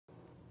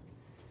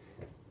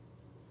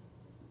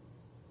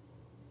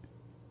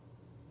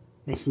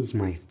This is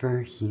my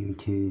first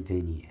YouTube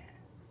video.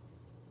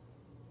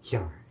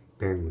 Sorry,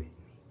 bear with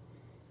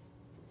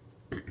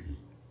me.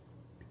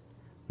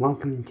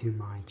 Welcome to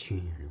my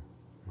channel,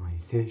 my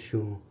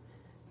official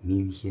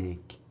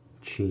music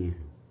channel.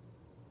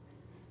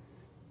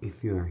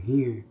 If you're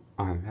here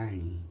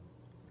already,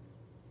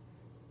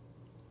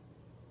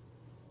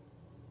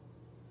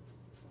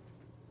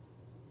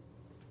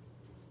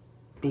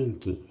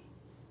 thank you.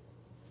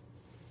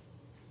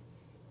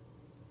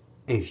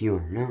 If you're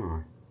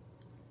not,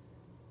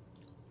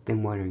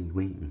 then what are you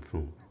waiting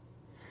for?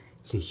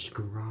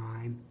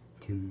 Subscribe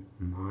to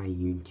my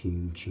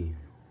YouTube channel.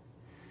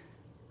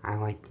 I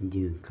like to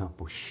do a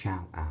couple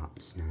shout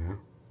outs now.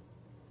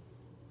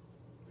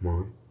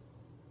 One,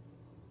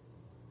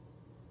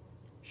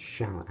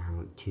 shout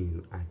out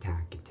to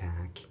Attack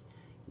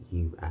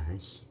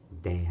US.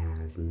 They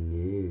have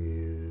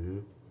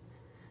new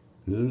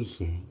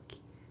music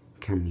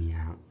coming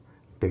out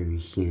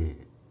very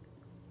soon.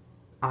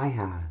 I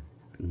have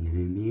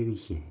new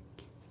music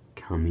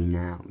coming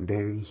out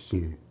very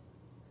soon.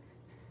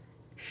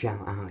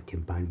 Shout out to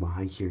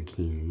Budweiser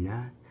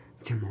Canada,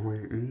 Tim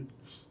Hortons,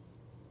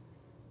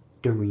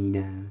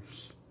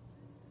 Doritos,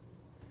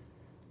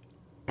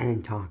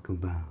 and Taco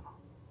Bell.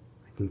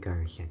 I think I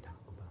already said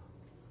Taco Bell.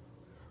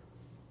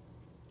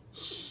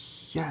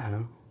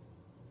 So,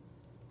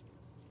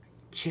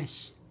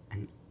 just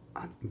an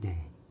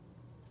update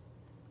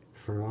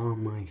for all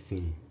my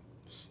fans.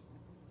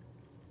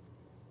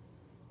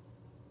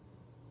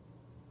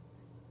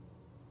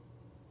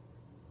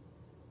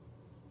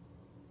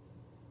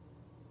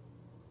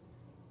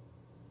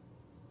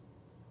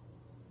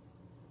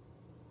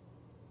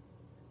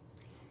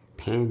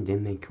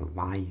 Pandemic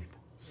life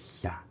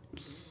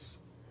sucks.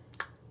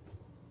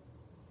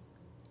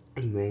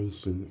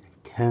 Anyways,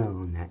 until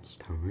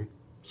next time,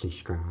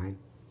 subscribe,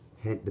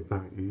 hit the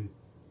button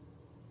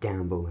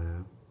down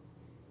below,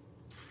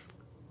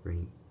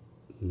 right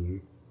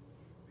here,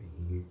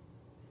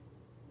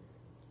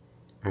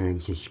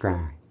 and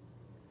subscribe.